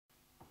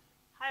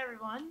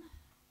everyone.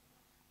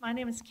 My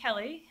name is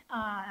Kelly,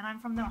 and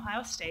I'm from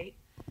Ohio State.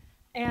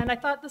 And I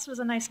thought this was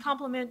a nice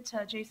compliment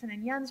to Jason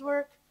and Yen's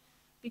work,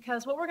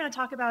 because what we're going to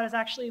talk about is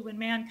actually when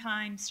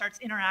mankind starts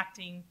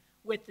interacting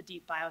with the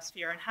deep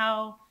biosphere and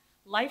how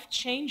life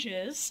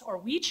changes, or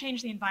we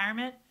change the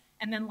environment,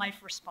 and then life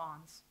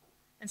responds.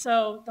 And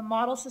so the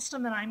model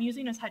system that I'm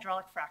using is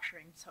hydraulic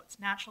fracturing, so it's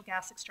natural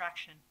gas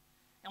extraction.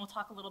 And we'll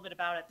talk a little bit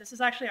about it. This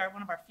is actually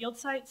one of our field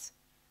sites.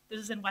 This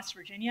is in West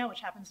Virginia,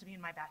 which happens to be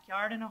in my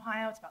backyard in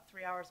Ohio. It's about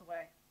 3 hours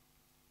away.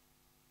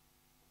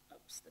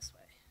 Oops, this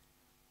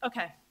way.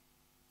 Okay,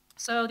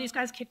 so these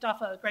guys kicked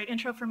off a great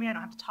intro for me. I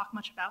don't have to talk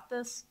much about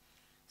this.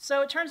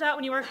 So it turns out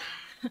when you work,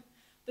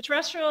 the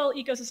terrestrial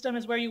ecosystem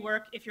is where you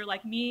work if you're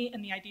like me,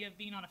 and the idea of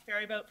being on a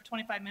ferry boat for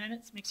 25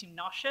 minutes makes you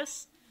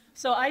nauseous.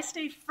 So I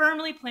stay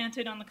firmly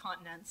planted on the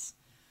continents.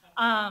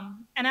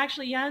 And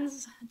actually,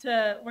 Jens,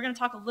 we're going to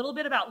talk a little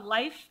bit about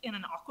life in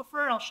an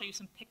aquifer. I'll show you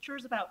some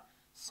pictures about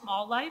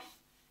small life.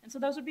 And so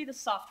those would be the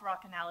soft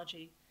rock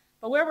analogy.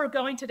 But where we're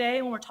going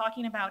today when we're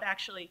talking about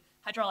actually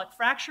hydraulic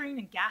fracturing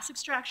and gas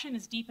extraction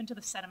is deep into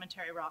the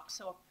sedimentary rock,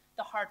 so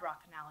the hard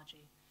rock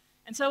analogy.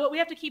 And so what we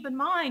have to keep in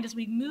mind as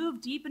we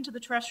move deep into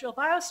the terrestrial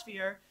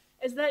biosphere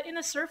is that in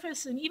the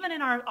surface and even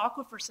in our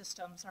aquifer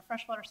systems, our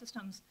freshwater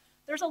systems,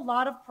 there's a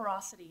lot of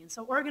porosity. And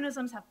so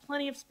organisms have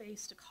plenty of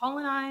space to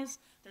colonize,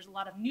 there's a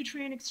lot of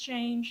nutrient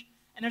exchange,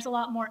 and there's a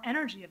lot more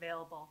energy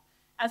available.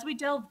 As we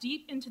delve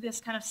deep into this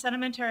kind of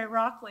sedimentary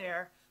rock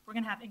layer, we're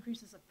going to have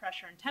increases of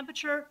pressure and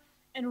temperature,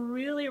 and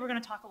really we're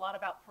going to talk a lot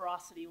about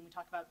porosity when we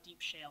talk about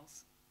deep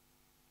shales.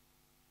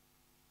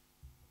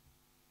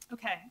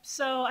 Okay,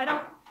 so I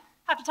don't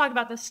have to talk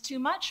about this too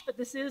much, but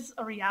this is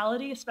a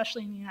reality,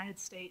 especially in the United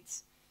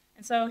States.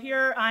 And so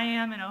here I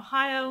am in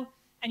Ohio,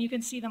 and you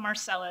can see the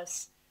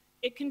Marcellus.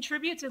 It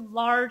contributes a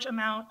large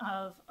amount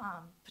of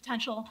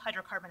potential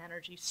hydrocarbon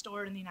energy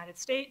stored in the United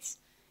States.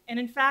 And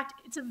in fact,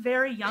 it's a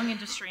very young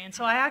industry. And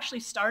so I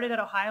actually started at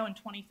Ohio in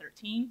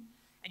 2013.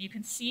 And you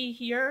can see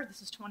here,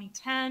 this is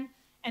 2010.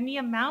 And the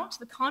amount,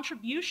 the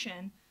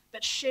contribution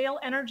that shale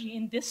energy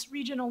in this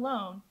region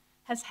alone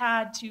has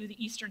had to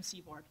the eastern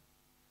seaboard.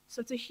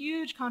 So it's a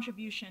huge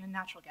contribution in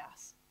natural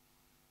gas.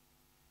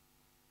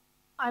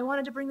 I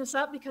wanted to bring this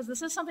up because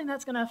this is something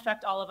that's going to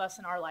affect all of us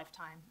in our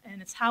lifetime.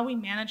 And it's how we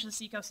manage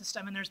this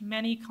ecosystem. And there's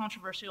many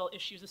controversial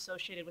issues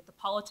associated with the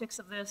politics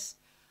of this.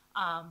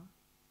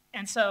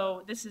 And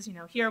so this is,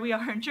 here we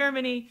are in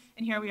Germany,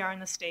 and here we are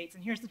in the States,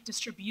 and here's the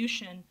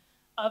distribution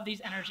of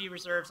these energy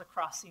reserves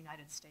across the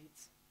United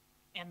States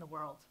and the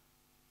world.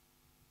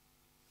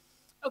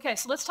 Okay,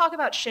 so let's talk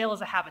about shale as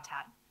a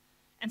habitat.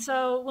 And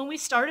so when we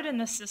started in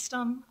this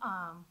system,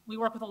 we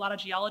work with a lot of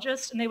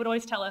geologists, and they would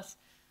always tell us,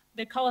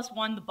 they'd call us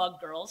the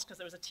bug girls, because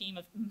there was a team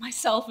of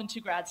myself and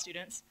 2 grad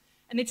students,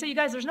 and they'd say, you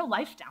guys, there's no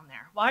life down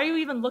there. Why are you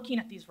even looking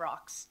at these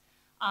rocks?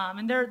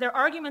 And their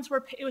arguments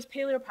were it was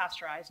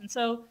paleopasteurized. And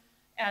so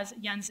as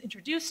Jens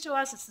introduced to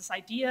us, it's this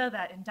idea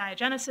that in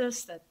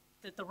diagenesis, that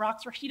the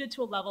rocks were heated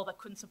to a level that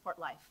couldn't support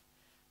life.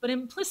 But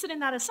implicit in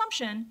that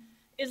assumption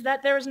is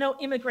that there is no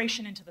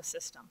immigration into the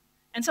system.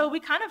 And so we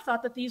kind of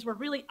thought that these were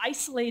really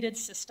isolated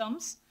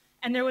systems,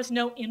 and there was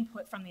no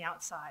input from the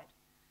outside.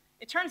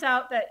 It turns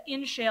out that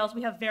in shales,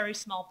 we have very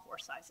small pore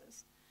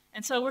sizes.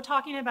 And so we're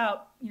talking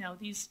about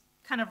these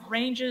kind of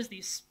ranges,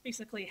 these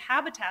basically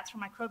habitats for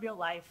microbial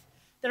life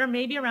that are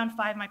maybe around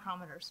 5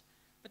 micrometers.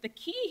 But the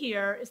key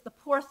here is the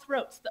pore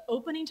throats. The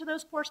opening to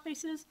those pore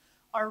spaces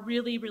are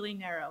really, really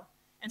narrow.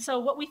 And so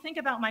what we think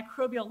about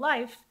microbial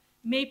life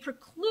may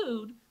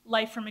preclude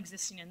life from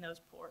existing in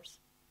those pores.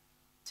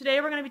 Today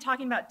we're going to be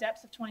talking about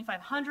depths of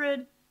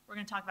 2,500. We're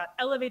going to talk about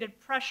elevated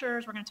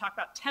pressures. We're going to talk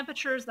about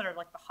temperatures that are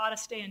like the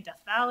hottest day in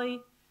Death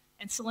Valley,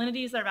 and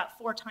salinities that are about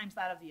 4 times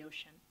that of the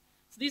ocean.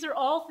 So these are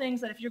all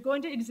things that if you're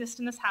going to exist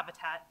in this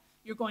habitat,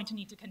 you're going to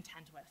need to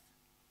contend with.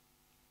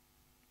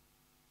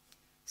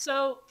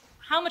 So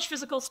how much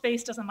physical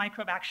space does a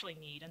microbe actually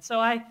need? And so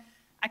I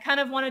kind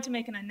of wanted to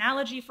make an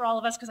analogy for all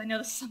of us, because I know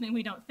this is something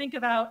we don't think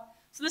about.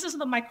 So this is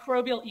the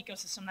microbial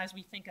ecosystem as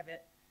we think of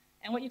it.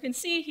 And what you can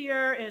see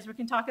here is we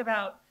can talk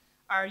about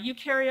our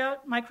eukaryote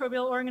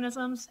microbial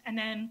organisms, and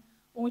then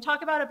when we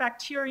talk about a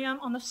bacterium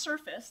on the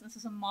surface, this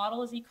is a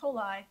model as E.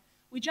 coli,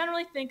 we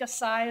generally think a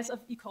size of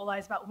E. coli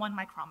is about 1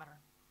 micrometer.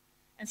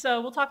 And so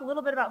we'll talk a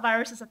little bit about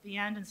viruses at the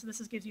end, and so this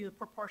gives you the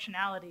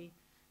proportionality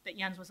that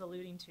Jens was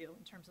alluding to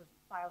in terms of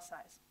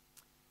biosize.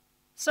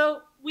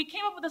 So we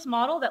came up with this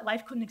model that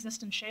life couldn't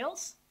exist in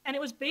shales, and it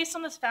was based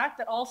on this fact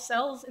that all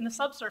cells in the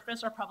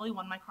subsurface are probably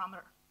 1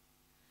 micrometer.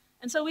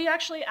 And so we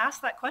actually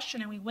asked that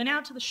question, and we went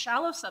out to the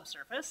shallow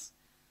subsurface,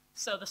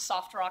 so the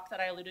soft rock that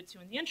I alluded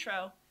to in the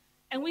intro,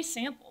 and we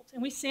sampled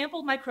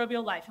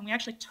microbial life, and we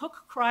actually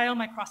took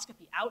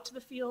cryomicroscopy out to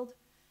the field,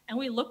 and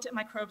we looked at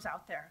microbes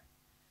out there.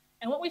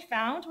 And what we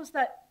found was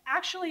that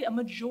actually a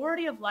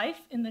majority of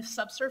life in this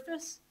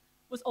subsurface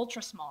was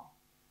ultra small.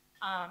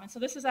 And so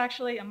this is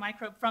actually a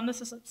microbe from the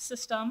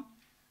system.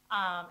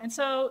 And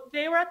so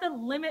they were at the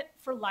limit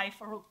for life,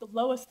 or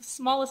the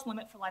smallest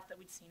limit for life that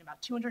we'd seen,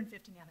 about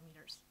 250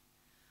 nanometers.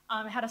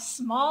 It had a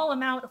small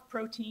amount of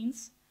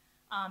proteins,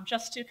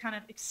 just to kind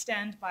of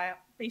extend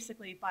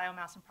basically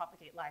biomass and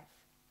propagate life.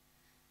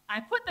 I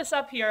put this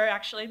up here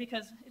actually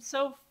because it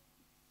so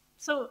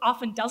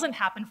often doesn't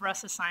happen for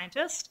us as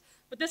scientists,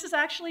 but this is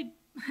actually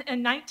a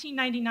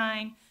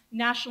 1999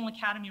 National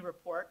Academy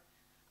report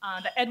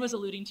that Ed was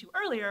alluding to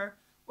earlier,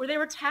 where they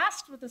were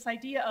tasked with this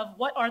idea of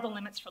what are the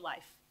limits for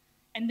life.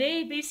 And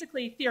they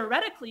basically,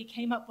 theoretically,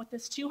 came up with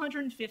this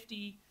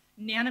 250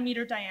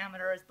 nanometer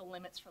diameter as the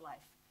limits for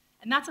life.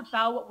 And that's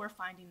about what we're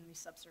finding in these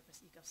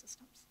subsurface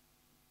ecosystems.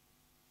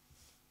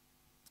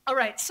 All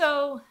right,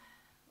 so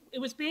it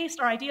was based,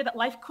 our idea that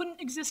life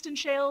couldn't exist in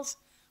shales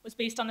was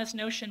based on this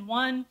notion,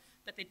 one,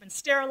 that they'd been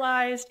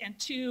sterilized, and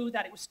two,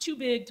 that it was too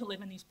big to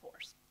live in these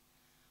pores.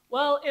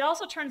 Well, it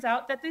also turns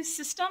out that these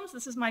systems,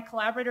 this is my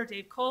collaborator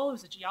Dave Cole,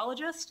 who's a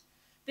geologist,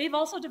 they've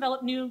also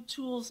developed new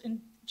tools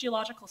in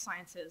geological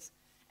sciences,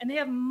 and they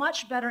have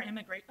much better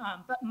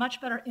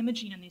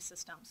imaging in these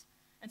systems.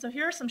 And so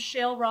here are some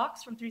shale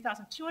rocks from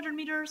 3,200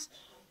 meters,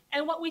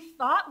 and what we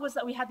thought was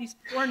that we had these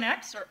pore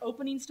necks, or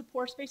openings to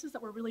pore spaces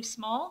that were really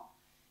small.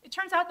 It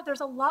turns out that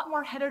there's a lot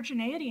more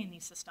heterogeneity in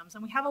these systems,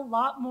 and we have a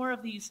lot more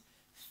of these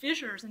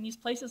fissures in these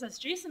places, as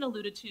Jason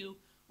alluded to,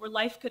 where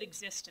life could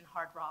exist in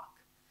hard rock.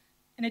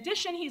 In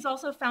addition, he's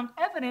also found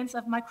evidence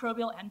of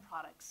microbial end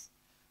products.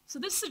 So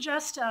this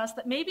suggests to us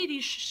that maybe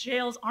these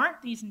shales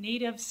aren't these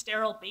native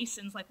sterile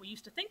basins like we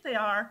used to think they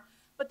are,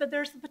 but that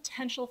there's the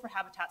potential for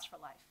habitats for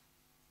life.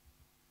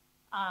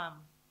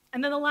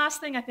 And then the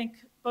last thing I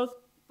think both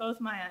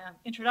my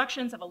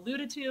introductions have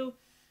alluded to,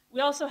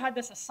 we also had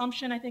this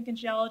assumption, I think, in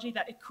geology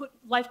that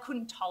life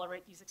couldn't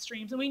tolerate these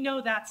extremes, and we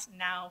know that's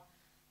now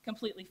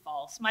completely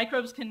false.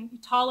 Microbes can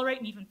tolerate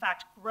and even, in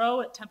fact,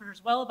 grow at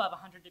temperatures well above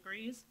 100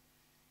 degrees.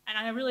 And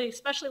I really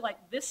especially like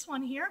this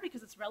one here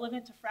because it's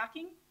relevant to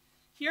fracking.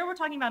 Here we're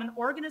talking about an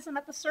organism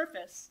at the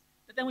surface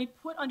that then we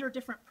put under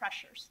different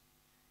pressures.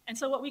 And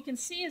so what we can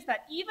see is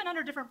that even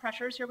under different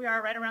pressures, here we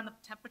are right around the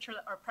temperature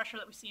or pressure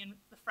that we see in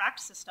the fracked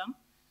system,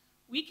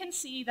 we can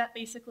see that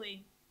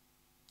basically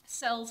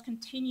cells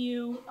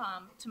continue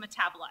to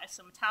metabolize.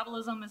 So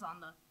metabolism is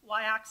on the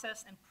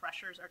y-axis and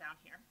pressures are down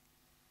here.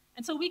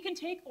 And so we can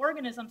take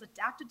organisms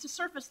adapted to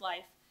surface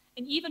life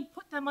and even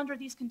put them under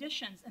these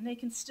conditions, and they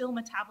can still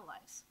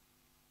metabolize.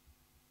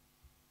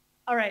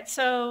 All right,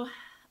 so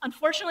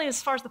unfortunately,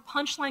 as far as the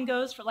punchline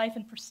goes for life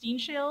in pristine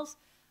shales,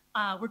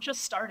 we're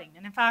just starting.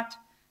 And in fact,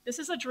 this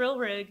is a drill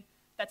rig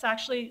that's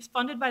actually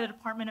funded by the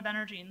Department of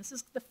Energy, and this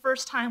is the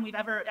first time we've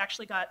ever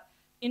actually got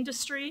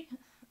industry,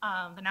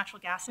 the natural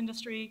gas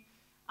industry,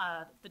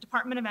 the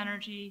Department of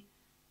Energy,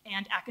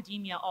 and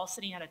academia all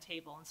sitting at a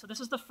table. And so this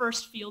is the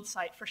first field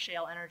site for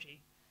shale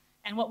energy.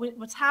 And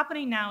what's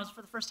happening now is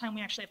for the first time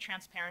we actually have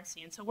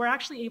transparency. And so we're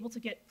actually able to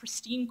get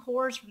pristine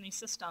cores from these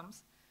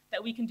systems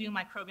that we can do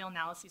microbial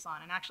analyses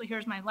on. And actually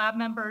here's my lab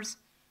members.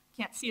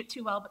 Can't see it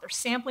too well, but they're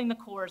sampling the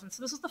cores. And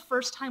so this is the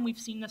first time we've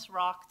seen this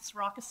rock. This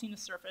rock has seen the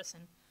surface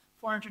in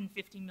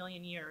 450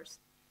 million years.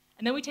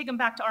 And then we take them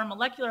back to our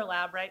molecular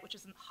lab, right, which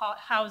is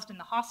housed in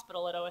the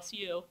hospital at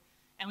OSU.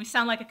 And we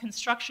sound like a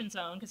construction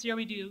zone, because here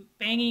we do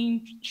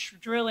banging,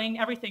 drilling,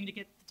 everything to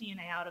get the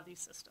DNA out of these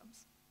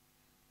systems.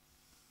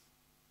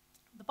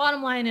 The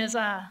bottom line is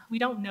we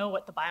don't know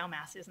what the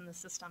biomass is in the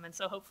system, and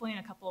so hopefully in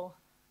a couple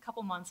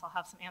months I'll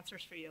have some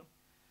answers for you.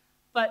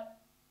 But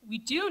we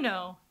do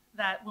know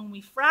that when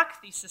we frack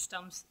these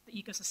systems, the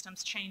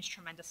ecosystems change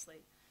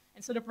tremendously.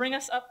 And so to bring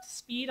us up to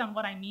speed on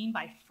what I mean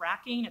by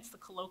fracking, it's the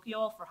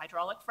colloquial for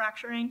hydraulic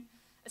fracturing.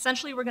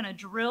 Essentially, we're going to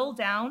drill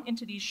down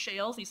into these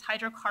shales, these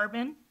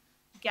hydrocarbon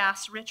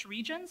gas-rich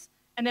regions,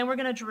 and then we're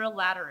going to drill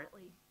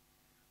laterally.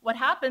 What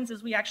happens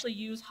is we actually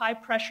use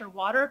high-pressure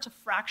water to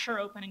fracture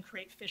open and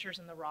create fissures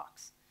in the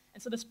rocks.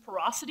 And so this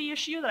porosity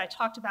issue that I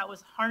talked about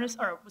was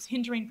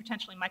hindering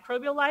potentially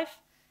microbial life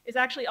is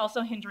actually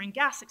also hindering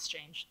gas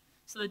exchange.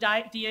 So the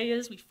idea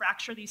is we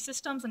fracture these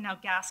systems, and now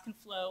gas can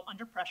flow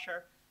under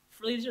pressure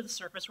freely to the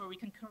surface where we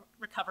can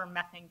recover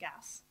methane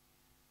gas.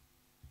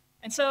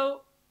 And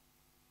so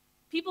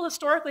people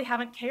historically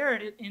haven't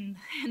cared in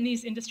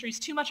these industries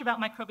too much about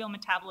microbial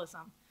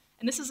metabolism.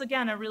 And this is,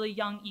 again, a really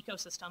young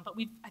ecosystem, but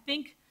we've, I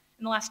think,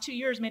 in the last 2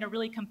 years made a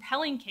really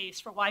compelling case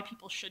for why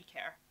people should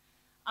care.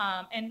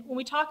 And when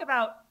we talk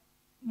about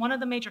one of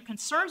the major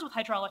concerns with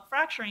hydraulic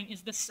fracturing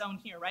is this zone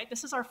here, right?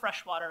 This is our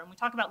fresh water, and we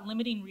talk about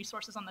limiting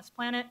resources on this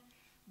planet.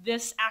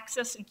 This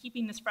axis and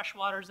keeping this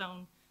freshwater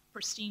zone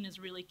pristine is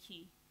really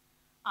key.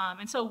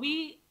 And so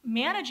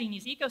managing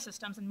these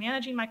ecosystems and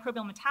managing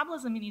microbial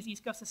metabolism in these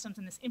ecosystems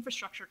and this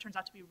infrastructure turns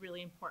out to be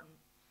really important,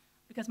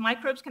 because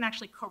microbes can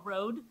actually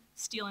corrode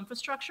steel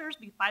infrastructures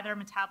by their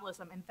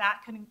metabolism, and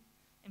that can,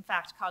 in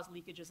fact, cause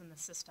leakages in the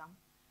system.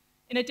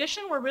 In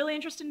addition, we're really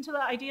interested into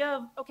the idea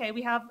of, okay,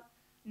 we have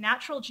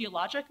natural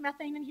geologic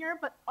methane in here,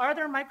 but are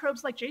there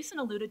microbes, like Jason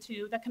alluded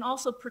to, that can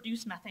also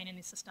produce methane in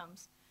these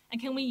systems? And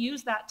can we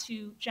use that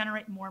to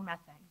generate more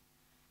methane?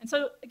 And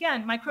so,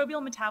 again,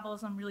 microbial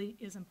metabolism really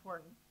is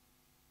important.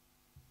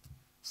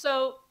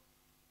 So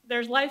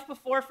there's life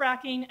before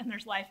fracking, and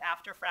there's life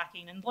after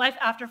fracking. And life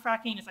after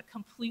fracking is a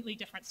completely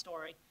different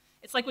story.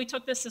 It's like we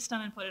took this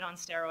system and put it on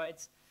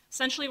steroids.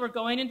 Essentially, we're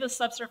going into the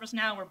subsurface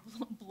now,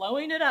 we're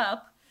blowing it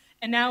up,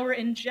 and now we're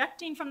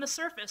injecting from the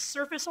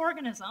surface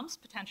organisms,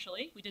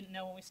 potentially. We didn't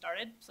know when we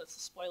started, so it's a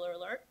spoiler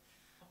alert.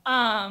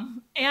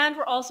 And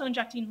we're also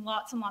injecting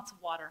lots and lots of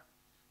water.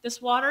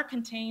 This water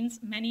contains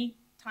many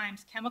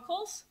times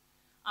chemicals,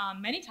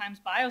 many times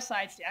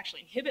biocides to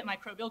actually inhibit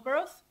microbial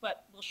growth,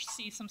 but we'll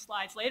see some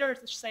slides later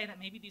to say that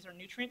maybe these are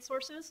nutrient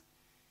sources.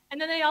 And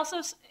then they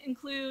also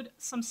include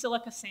some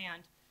silica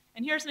sand.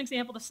 And here's an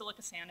example of the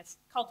silica sand. It's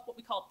called what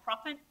we call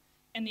propant,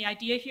 and the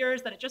idea here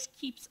is that it just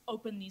keeps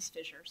open these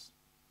fissures.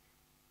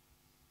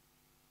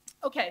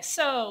 Okay,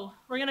 so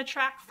we're going to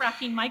track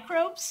fracking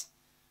microbes.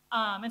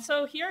 And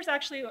so here's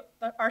actually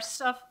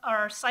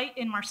our site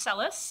in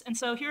Marcellus. And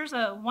so here's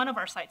one of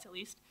our sites, at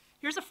least.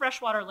 Here's a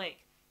freshwater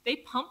lake. They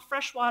pump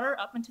fresh water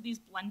up into these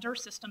blender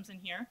systems in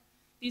here.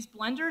 These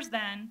blenders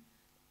then,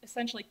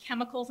 essentially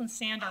chemicals and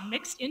sand are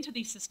mixed into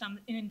these systems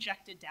and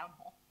injected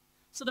downhole.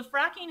 So the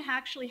fracking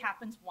actually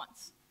happens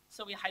once.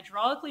 So we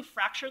hydraulically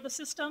fracture the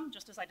system,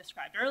 just as I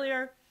described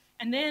earlier,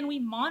 and then we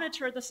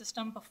monitor the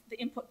system, the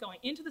input going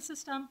into the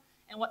system,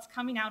 and what's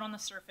coming out on the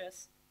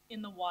surface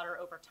in the water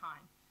over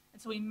time.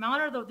 And so we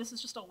monitor, though this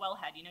is just a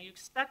wellhead. You know, you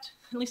expect,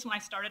 at least when I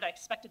started, I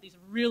expected these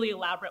really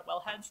elaborate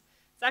wellheads.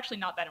 It's actually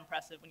not that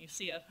impressive when you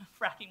see a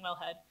fracking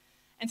wellhead.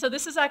 And so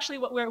this is actually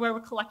where we're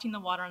collecting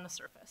the water on the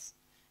surface.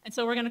 And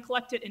so we're going to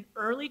collect it in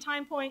early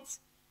time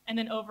points and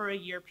then over a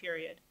year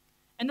period.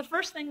 And the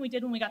first thing we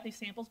did when we got these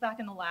samples back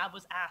in the lab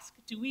was ask,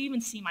 do we even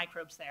see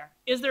microbes there?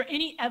 Is there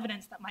any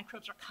evidence that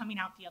microbes are coming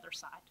out the other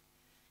side?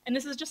 And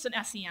this is just an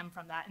SEM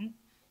from that. And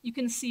you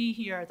can see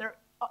here,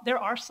 there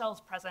are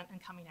cells present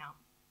and coming out.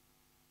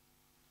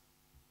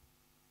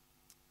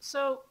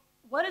 So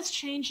what has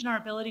changed in our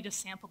ability to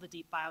sample the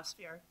deep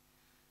biosphere?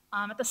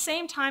 At the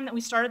same time that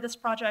we started this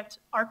project,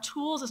 our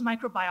tools as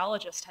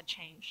microbiologists had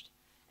changed.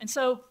 And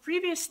so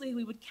previously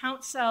we would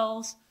count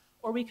cells,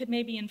 or we could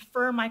maybe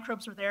infer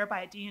microbes were there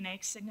by a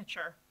DNA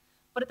signature.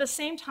 But at the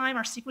same time,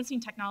 our sequencing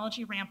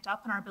technology ramped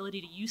up and our ability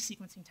to use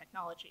sequencing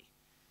technology.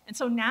 And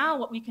so now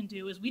what we can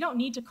do is we don't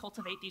need to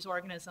cultivate these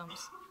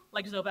organisms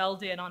like Zobel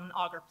did on an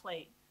agar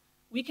plate.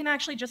 We can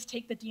actually just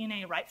take the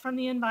DNA right from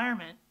the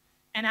environment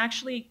and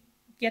actually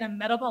get a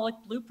metabolic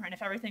blueprint,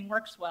 if everything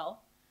works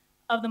well,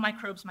 of the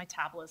microbe's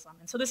metabolism.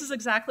 And so this is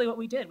exactly what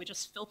we did. We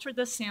just filtered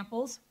the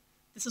samples.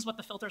 This is what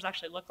the filters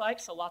actually look like,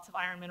 so lots of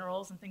iron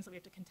minerals and things that we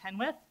have to contend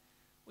with.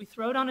 We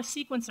throw it on a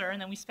sequencer,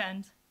 and then we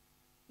spend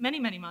many,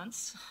 many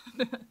months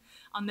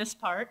on this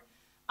part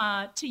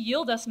to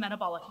yield us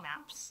metabolic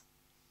maps.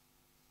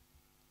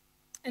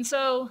 And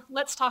so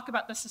let's talk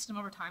about the system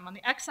over time. On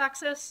the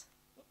x-axis,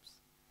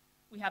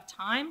 we have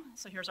time.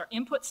 So here's our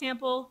input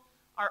sample,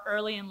 our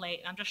early and late.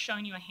 And I'm just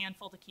showing you a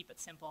handful to keep it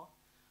simple.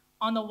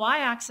 On the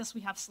y-axis,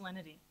 we have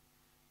salinity.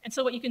 And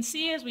so what you can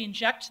see is we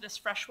inject this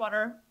fresh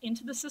water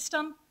into the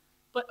system,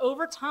 but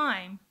over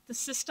time, the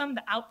system,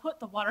 the output,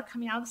 the water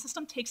coming out of the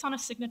system takes on a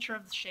signature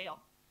of the shale.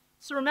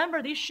 So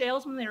remember, these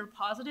shales, when they were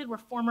deposited, were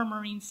former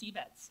marine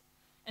seabeds.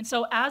 And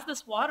so as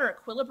this water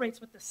equilibrates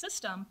with the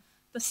system,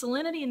 the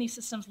salinity in these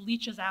systems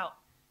leaches out.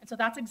 And so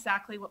that's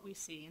exactly what we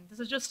see. And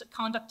this is just a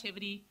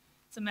conductivity.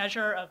 It's a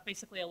measure of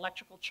basically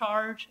electrical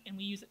charge, and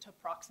we use it to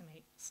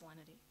approximate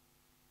salinity.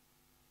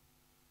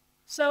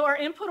 So our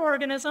input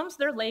organisms,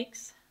 they're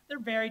lakes. They're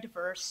very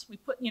diverse.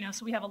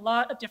 So we have a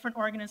lot of different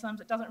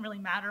organisms. It doesn't really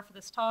matter for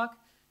this talk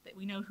that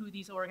we know who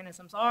these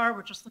organisms are.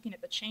 We're just looking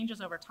at the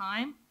changes over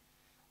time.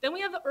 Then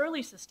we have the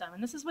early system,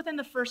 and this is within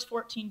the first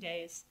 14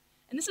 days.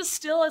 And this is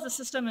still as the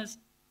system is,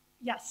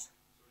 yes?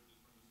 So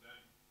just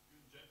understanding,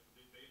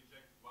 they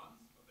inject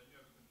once, but then you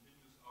have a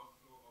continuous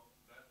outflow of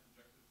that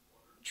injected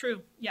water?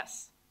 True,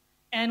 yes.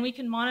 And we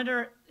can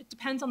monitor, it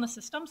depends on the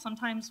system.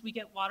 Sometimes we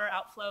get water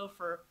outflow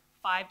for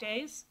 5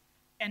 days,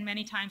 and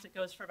many times it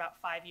goes for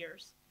about 5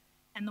 years.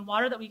 And the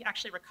water that we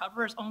actually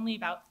recover is only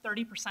about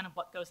 30% of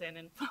what goes in.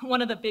 And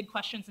one of the big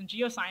questions in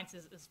geoscience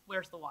is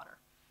where's the water?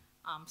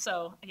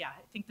 So yeah,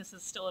 I think this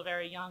is still a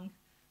very young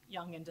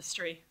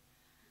industry.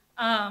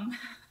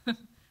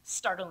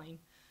 Startling.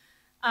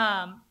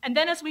 And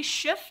then as we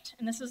shift,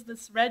 and this is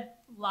this red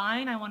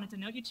line I wanted to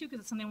note you to because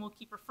it's something we'll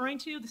keep referring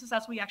to. This is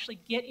as we actually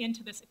get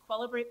into this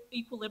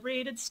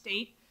equilibrated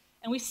state.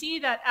 And we see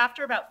that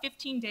after about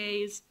 15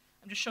 days,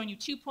 I'm just showing you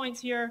 2 points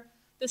here,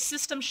 the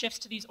system shifts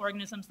to these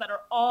organisms that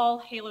are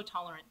all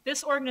halotolerant.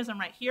 This organism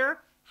right here,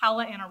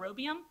 Hala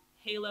anaerobium,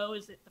 halo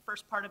is the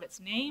first part of its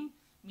name,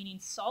 meaning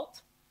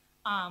salt,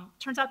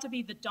 turns out to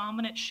be the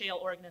dominant shale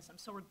organism.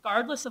 So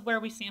regardless of where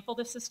we sample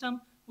this system,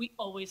 we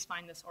always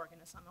find this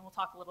organism. And we'll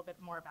talk a little bit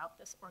more about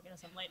this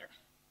organism later.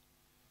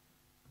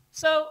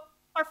 So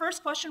our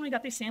first question we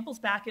got these samples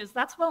back is,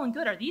 that's well and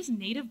good. Are these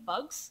native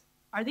bugs?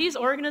 Are these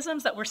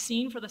organisms that we're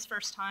seeing for this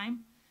first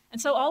time? And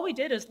so all we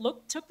did is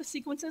took the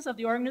sequences of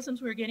the organisms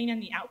we were getting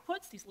in the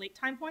outputs, these late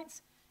time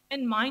points,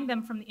 and mined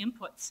them from the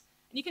inputs.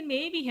 And you can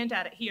maybe hint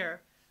at it here,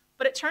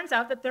 but it turns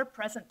out that they're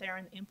present there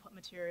in the input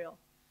material.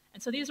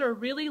 And so these are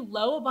really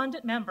low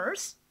abundant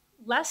members,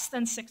 less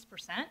than 6%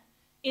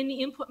 in the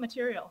input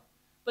material,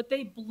 but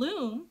they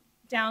bloom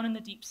down in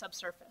the deep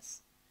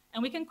subsurface.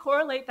 And we can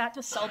correlate that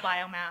to cell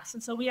biomass.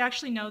 And so we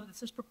actually know that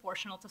this is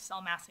proportional to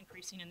cell mass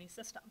increasing in these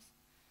systems.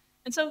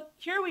 And so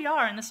here we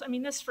are, and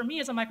this for me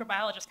as a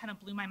microbiologist kind of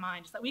blew my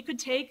mind, is that we could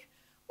take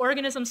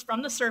organisms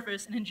from the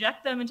surface and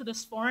inject them into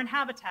this foreign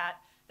habitat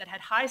that had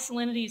high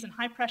salinities and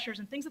high pressures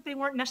and things that they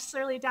weren't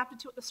necessarily adapted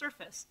to at the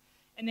surface,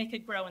 and they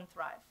could grow and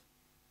thrive.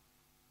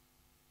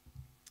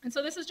 And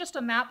so this is just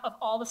a map of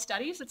all the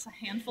studies. It's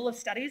a handful of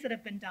studies that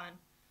have been done.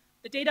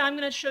 The data I'm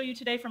going to show you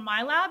today from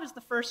my lab is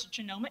the first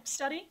genomic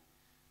study.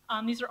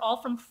 These are all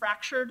from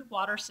fractured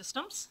water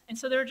systems, and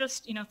so they're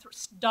just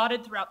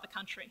dotted throughout the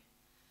country.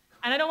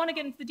 And I don't want to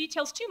get into the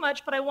details too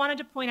much, but I wanted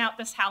to point out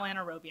this hal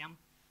anaerobium.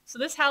 So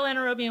this hal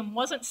anaerobium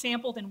wasn't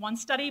sampled in one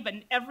study, but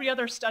in every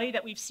other study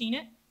that we've seen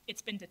it,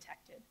 it's been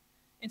detected.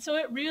 And so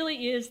it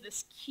really is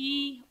this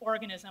key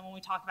organism when we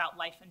talk about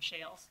life in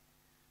shales.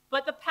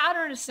 But the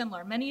pattern is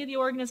similar. Many of the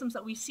organisms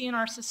that we see in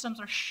our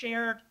systems are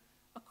shared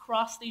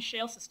across these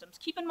shale systems.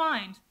 Keep in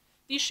mind,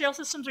 these shale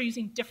systems are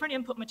using different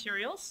input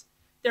materials.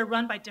 They're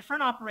run by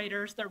different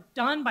operators. They're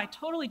done by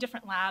totally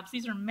different labs.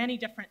 These are many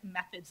different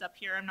methods up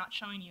here I'm not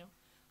showing you.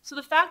 So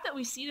the fact that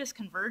we see this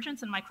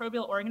convergence in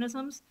microbial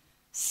organisms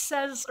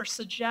says or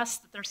suggests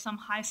that there's some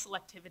high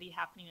selectivity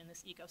happening in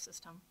this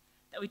ecosystem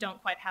that we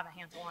don't quite have a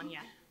handle on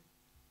yet.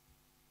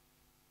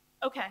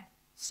 Okay,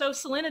 so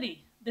salinity.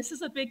 This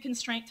is a big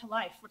constraint to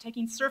life. We're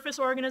taking surface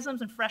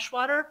organisms in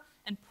freshwater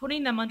and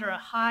putting them under a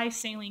high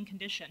saline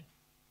condition.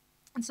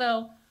 And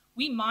so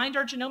we mined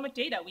our genomic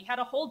data. We had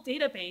a whole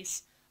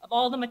database of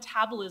all the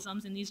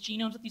metabolisms in these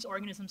genomes that these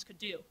organisms could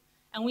do.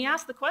 And we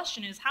asked the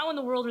question is, how in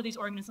the world are these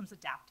organisms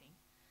adapting?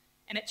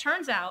 And it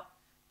turns out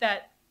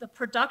that the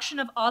production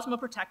of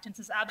osmoprotectants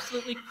is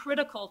absolutely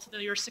critical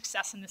to your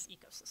success in this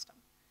ecosystem.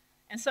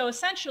 And so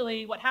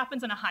essentially what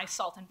happens in a high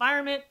salt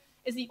environment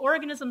is the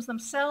organisms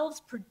themselves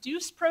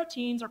produce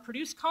proteins or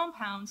produce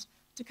compounds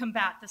to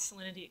combat the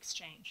salinity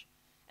exchange.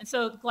 And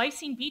so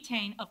glycine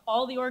betaine of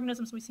all the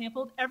organisms we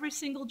sampled, every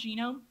single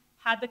genome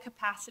had the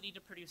capacity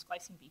to produce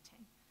glycine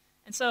betaine.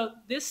 And so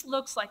this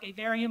looks like a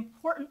very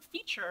important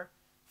feature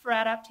for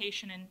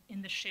adaptation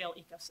in the shale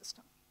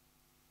ecosystem.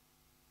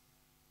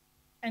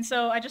 And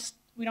so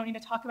we don't need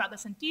to talk about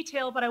this in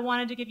detail, but I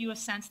wanted to give you a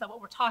sense that what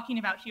we're talking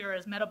about here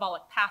is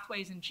metabolic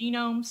pathways in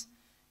genomes,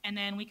 and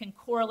then we can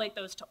correlate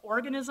those to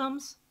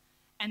organisms,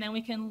 and then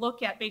we can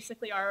look at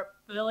basically our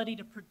ability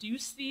to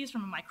produce these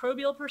from a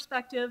microbial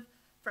perspective,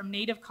 from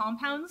native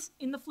compounds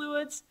in the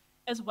fluids,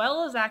 as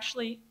well as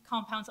actually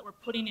compounds that we're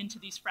putting into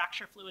these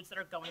fracture fluids that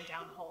are going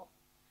downhole.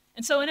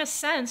 And so in a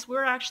sense,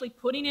 we're actually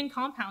putting in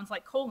compounds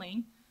like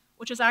choline,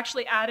 which is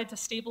actually added to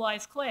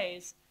stabilized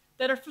clays,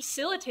 that are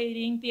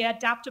facilitating the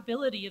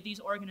adaptability of these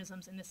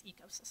organisms in this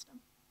ecosystem.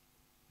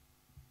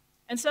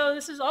 And so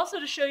this is also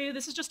to show you,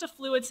 this is just a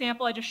fluid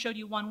sample. I just showed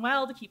you one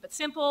well to keep it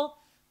simple,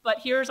 but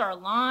here's our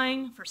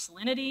line for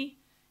salinity,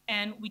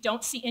 and we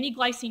don't see any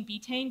glycine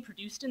betaine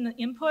produced in the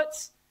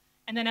inputs.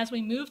 And then as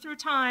we move through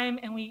time,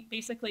 and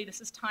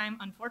this is time,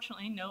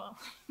 unfortunately, no,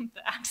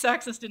 the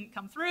x-axis didn't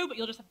come through, but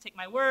you'll just have to take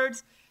my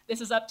words.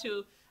 This is up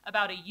to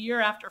about a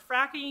year after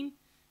fracking,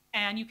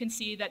 and you can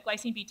see that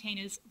glycine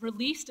betaine is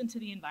released into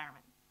the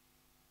environment.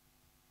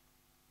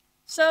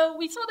 So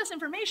we saw this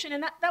information,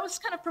 and that was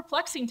kind of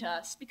perplexing to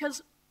us,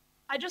 because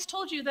I just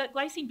told you that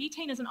glycine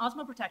betaine is an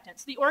osmoprotectant,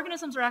 so the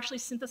organisms are actually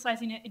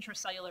synthesizing it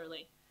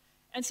intracellularly.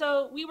 And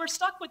so we were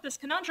stuck with this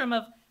conundrum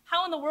of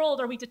how in the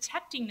world are we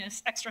detecting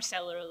this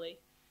extracellularly?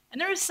 And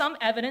there is some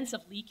evidence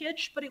of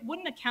leakage, but it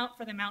wouldn't account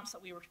for the amounts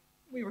that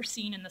we were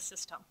seeing in the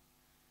system.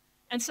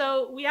 And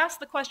so we asked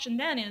the question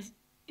then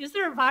is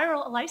there a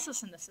viral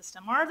lysis in the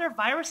system? Are there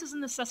viruses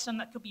in the system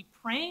that could be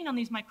preying on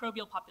these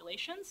microbial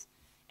populations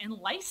and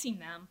lysing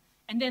them,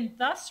 and then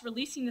thus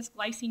releasing this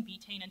glycine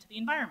betaine into the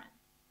environment?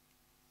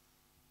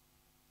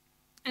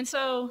 And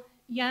so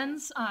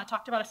Jens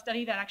talked about a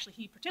study that actually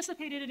he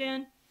participated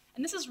in,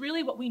 and this is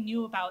really what we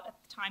knew about at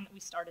the time that we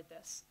started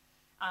this.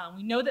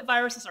 We know that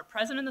viruses are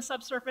present in the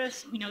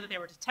subsurface, we know that they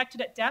were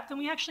detected at depth, and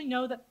we actually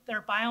know that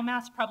their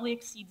biomass probably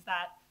exceeds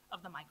that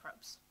of the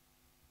microbes.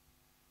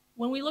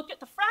 When we looked at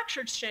the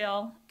fractured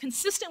shale,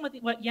 consistent with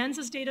what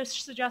Jens's data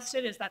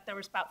suggested is that there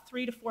was about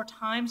 3 to 4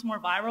 times more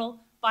viral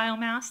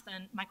biomass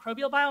than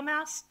microbial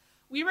biomass.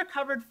 We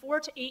recovered 4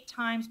 to 8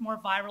 times more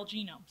viral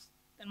genomes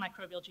than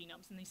microbial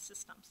genomes in these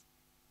systems.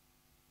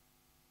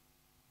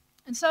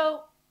 And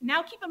so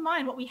now keep in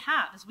mind what we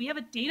have is we have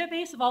a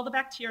database of all the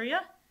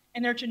bacteria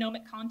and their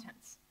genomic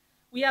contents.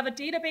 We have a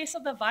database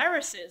of the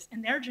viruses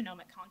and their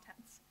genomic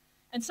contents.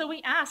 And so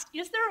we asked,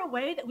 is there a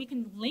way that we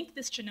can link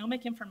this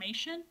genomic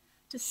information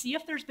to see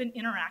if there's been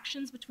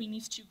interactions between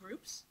these two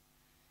groups?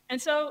 And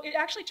so it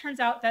actually turns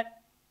out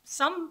that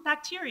some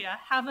bacteria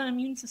have an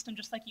immune system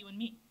just like you and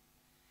me.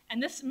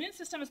 And this immune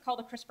system is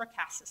called a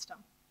CRISPR-Cas system.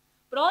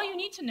 But all you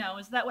need to know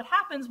is that what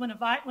happens when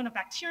a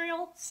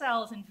bacterial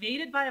cell is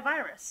invaded by a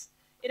virus,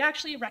 it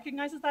actually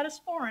recognizes that as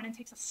foreign and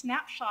takes a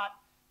snapshot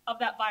of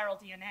that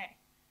viral DNA.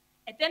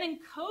 It then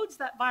encodes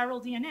that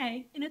viral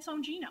DNA in its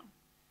own genome.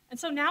 And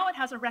so now it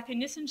has a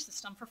recognition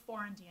system for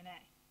foreign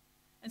DNA.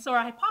 And so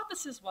our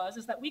hypothesis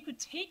is that we could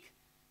take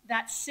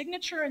that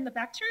signature in the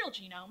bacterial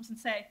genomes and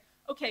say,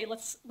 okay,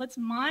 let's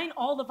mine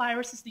all the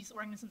viruses these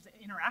organisms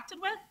interacted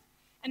with,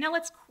 and now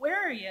let's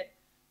query it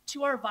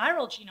to our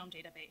viral genome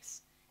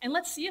database, and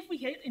let's see if we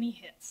hit any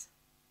hits.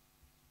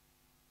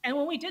 And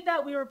when we did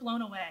that, we were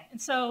blown away.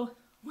 And so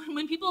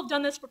when people have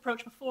done this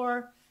approach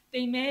before,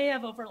 they may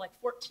have over like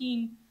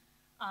 14,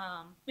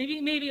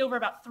 maybe over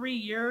about 3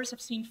 years,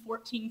 have seen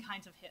 14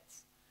 kinds of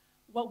hits.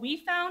 What we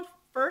found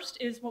first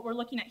is what we're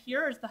looking at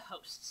here is the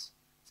hosts.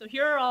 So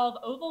here are all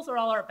the ovals are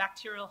all our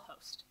bacterial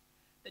host.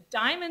 The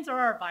diamonds are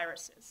our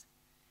viruses.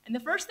 And the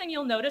first thing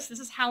you'll notice, this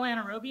is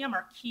Anaerobium,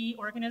 our key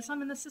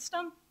organism in the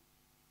system,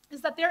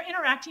 is that they're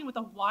interacting with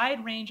a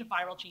wide range of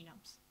viral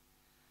genomes.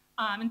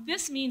 And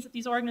this means that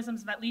these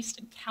organisms have at least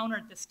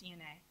encountered this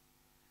DNA.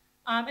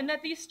 And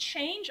that these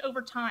change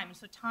over time,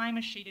 so time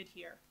is shaded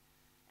here.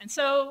 And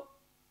so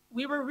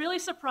we were really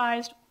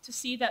surprised to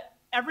see that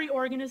every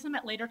organism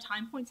at later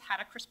time points had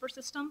a CRISPR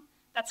system.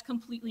 That's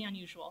completely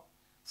unusual.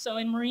 So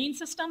in marine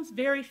systems,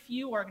 very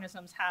few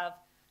organisms have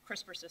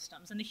CRISPR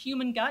systems. In the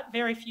human gut,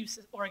 very few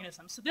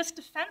organisms. So this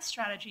defense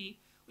strategy,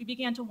 we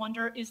began to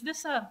wonder, is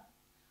this a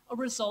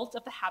result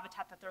of the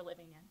habitat that they're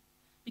living in?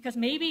 Because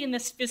maybe in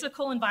this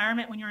physical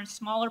environment, when you're in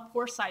smaller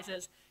pore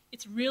sizes,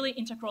 it's really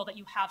integral that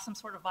you have some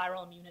sort of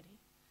viral immunity.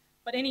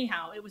 But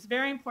anyhow, it was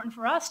very important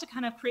for us to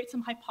kind of create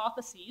some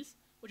hypotheses,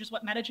 which is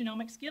what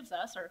metagenomics gives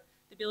us, or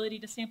the ability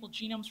to sample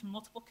genomes from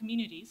multiple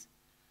communities,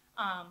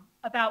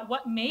 about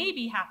what may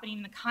be happening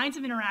and the kinds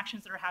of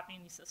interactions that are happening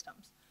in these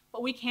systems.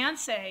 What we can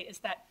say is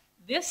that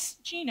this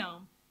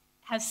genome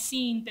has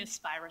seen this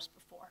virus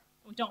before.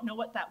 We don't know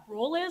what that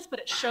role is, but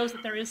it shows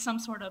that there is some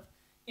sort of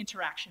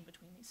interaction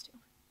between these two.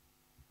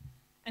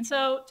 And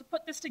so to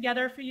put this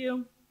together for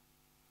you,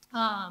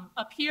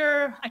 up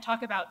here I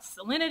talk about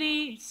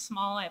salinity. It's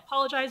small, I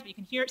apologize, but you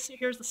can hear it.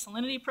 Here's the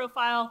salinity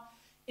profile.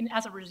 And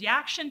as a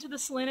reaction to the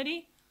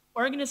salinity,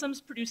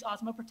 organisms produce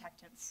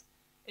osmoprotectants.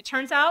 It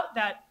turns out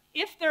that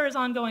if there is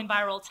ongoing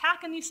viral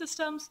attack in these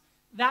systems,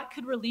 that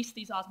could release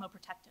these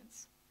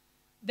osmoprotectants.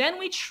 Then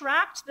we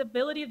tracked the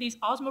ability of these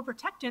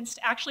osmoprotectants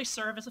to actually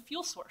serve as a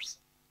fuel source.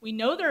 We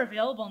know they're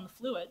available in the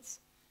fluids.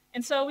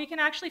 And so we can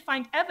actually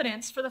find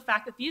evidence for the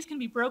fact that these can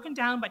be broken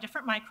down by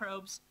different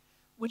microbes,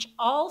 which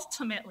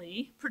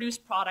ultimately produce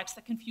products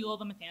that can fuel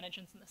the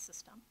methanogens in the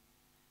system.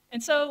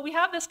 And so we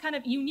have this kind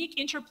of unique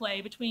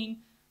interplay between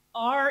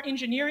our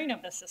engineering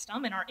of the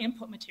system and our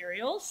input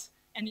materials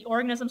and the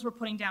organisms we're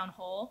putting down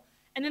whole,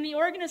 and then the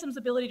organism's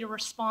ability to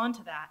respond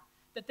to that,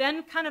 that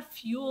then kind of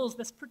fuels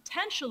this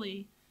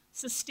potentially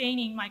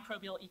sustaining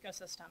microbial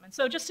ecosystem. And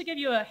so just to give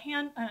you a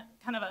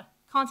kind of a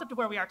concept of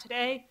where we are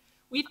today,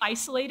 we've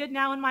isolated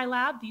now in my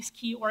lab these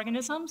key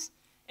organisms,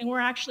 and we're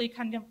actually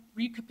kind of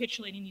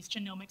recapitulating these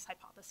genomics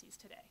hypotheses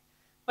today.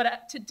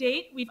 But to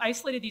date, we've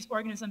isolated these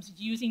organisms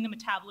using the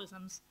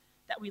metabolisms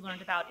that we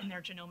learned about in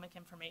their genomic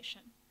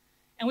information.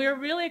 And we are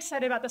really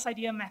excited about this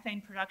idea of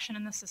methane production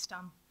in the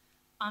system,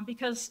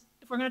 because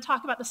if we're going to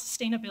talk about the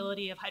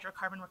sustainability of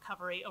hydrocarbon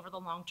recovery over the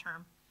long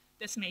term,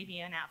 this may be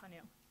an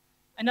avenue.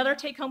 Another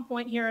take-home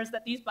point here is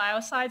that these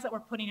biocides that we're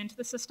putting into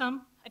the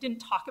system, I didn't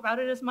talk about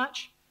it as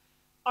much,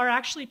 are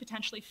actually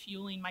potentially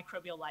fueling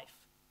microbial life.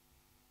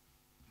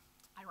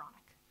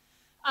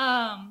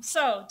 Ironic.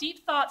 So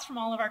deep thoughts from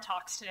all of our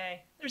talks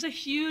today. There's a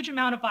huge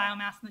amount of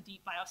biomass in the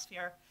deep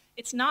biosphere.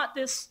 It's not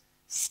this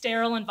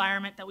sterile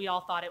environment that we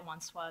all thought it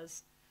once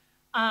was.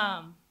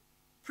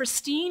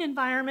 Pristine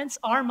environments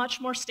are much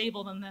more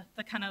stable than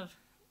the kind of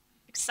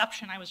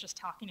exception I was just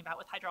talking about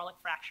with hydraulic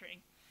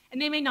fracturing.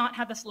 And they may not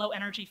have this low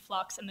energy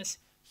flux and this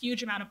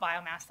huge amount of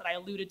biomass that I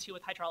alluded to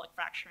with hydraulic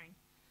fracturing.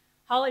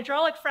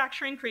 Hydraulic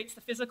fracturing creates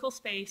the physical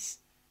space,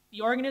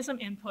 the organism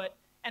input,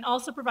 and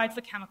also provides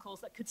the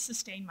chemicals that could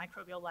sustain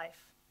microbial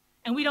life.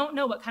 And we don't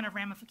know what kind of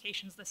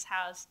ramifications this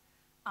has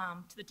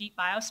to the deep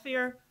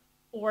biosphere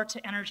or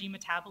to energy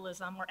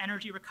metabolism or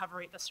energy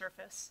recovery at the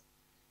surface.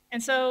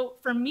 And so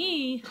for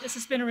me, this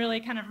has been really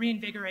kind of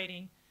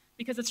reinvigorating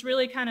because it's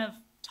really kind of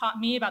taught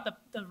me about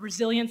the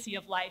resiliency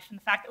of life and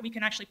the fact that we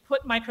can actually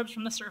put microbes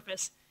from the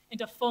surface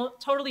into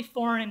totally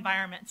foreign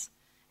environments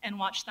and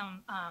watch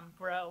them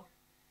grow.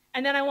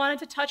 And then I wanted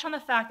to touch on the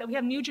fact that we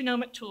have new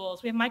genomic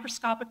tools. We have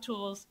microscopic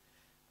tools.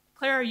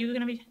 Claire, are you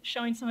going to be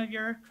showing some of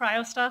your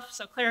cryo stuff?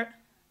 So Claire,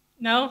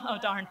 no? Oh,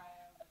 darn.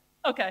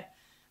 Okay.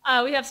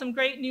 We have some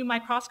great new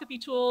microscopy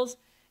tools,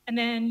 and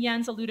then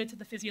Jens alluded to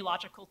the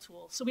physiological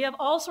tools. So we have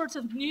all sorts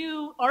of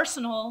new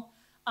arsenal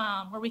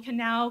where we can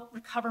now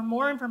recover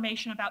more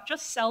information about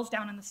just cells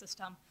down in the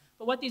system,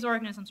 but what these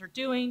organisms are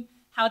doing,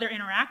 how they're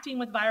interacting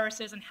with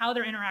viruses, and how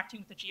they're interacting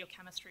with the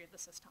geochemistry of the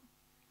system.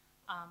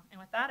 And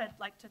with that, I'd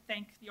like to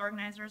thank the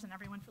organizers and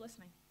everyone for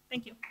listening.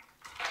 Thank you.